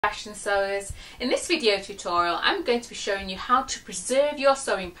Fashion sewers. In this video tutorial I'm going to be showing you how to preserve your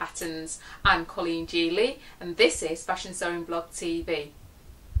sewing patterns. I'm Colleen and this is Fashion Sewing Blog TV.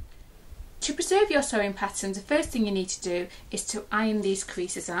 To preserve your sewing patterns, the first thing you need to do is to iron these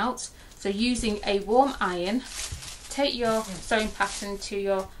creases out. So using a warm iron, take your sewing pattern to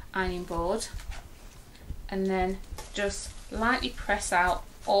your ironing board and then just lightly press out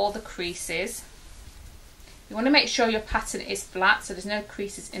all the creases. You want to make sure your pattern is flat so there's no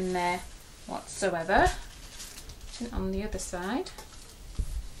creases in there whatsoever. And on the other side.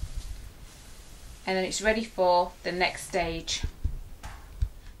 And then it's ready for the next stage.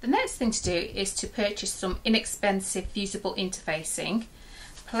 The next thing to do is to purchase some inexpensive fusible interfacing.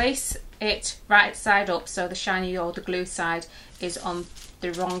 Place it right side up so the shiny or the glue side is on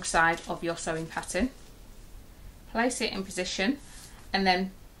the wrong side of your sewing pattern. Place it in position and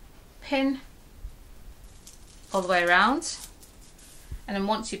then pin all the way around, and then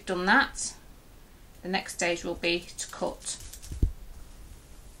once you've done that, the next stage will be to cut.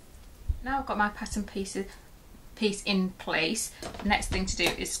 Now I've got my pattern piece in place. The next thing to do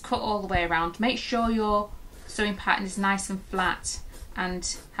is cut all the way around. Make sure your sewing pattern is nice and flat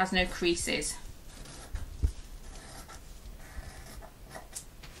and has no creases.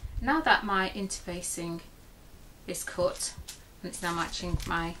 Now that my interfacing is cut and it's now matching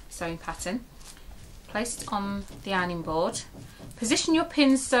my sewing pattern, place it on the ironing board. Position your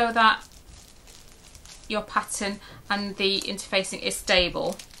pins so that your pattern and the interfacing is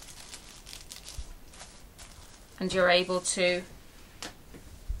stable and you're able to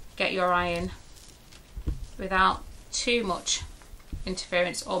get your iron without too much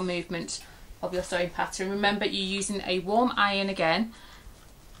interference or movement of your sewing pattern. Remember, you're using a warm iron again.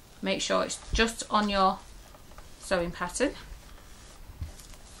 Make sure it's just on your sewing pattern.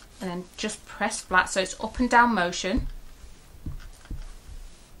 And then just press flat so it's up and down motion.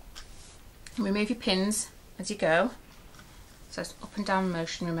 And remove your pins as you go. So it's up and down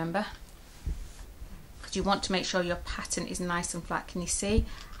motion, remember. Because you want to make sure your pattern is nice and flat. Can you see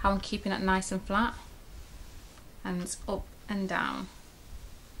how I'm keeping it nice and flat? And it's up and down.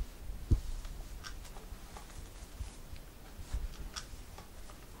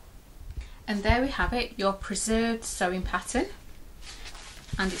 And there we have it, your preserved sewing pattern.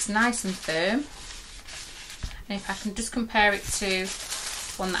 And it's nice and firm. And if I can just compare it to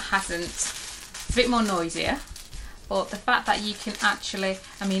one that hasn't, it's a bit more noisier, but the fact that you can actually,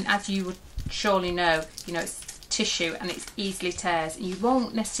 I mean, as you would surely know, it's tissue and it easily tears, and you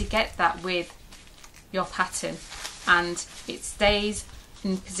won't necessarily get that with your pattern, and it stays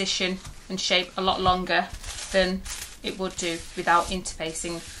in position and shape a lot longer than it would do without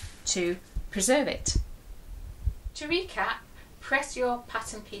interfacing to preserve it. To recap, press your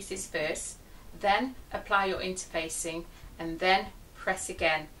pattern pieces first, then apply your interfacing, and then press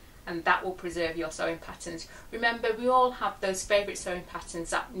again, and that will preserve your sewing patterns. Remember, we all have those favourite sewing patterns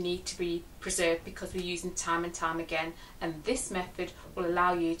that need to be preserved because we're using time and time again, and this method will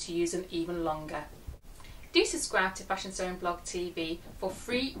allow you to use them even longer. Do subscribe to Fashion Sewing Blog TV for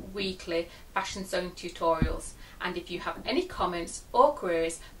free weekly fashion sewing tutorials, and if you have any comments or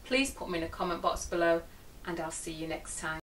queries, please put them in the comment box below, and I'll see you next time.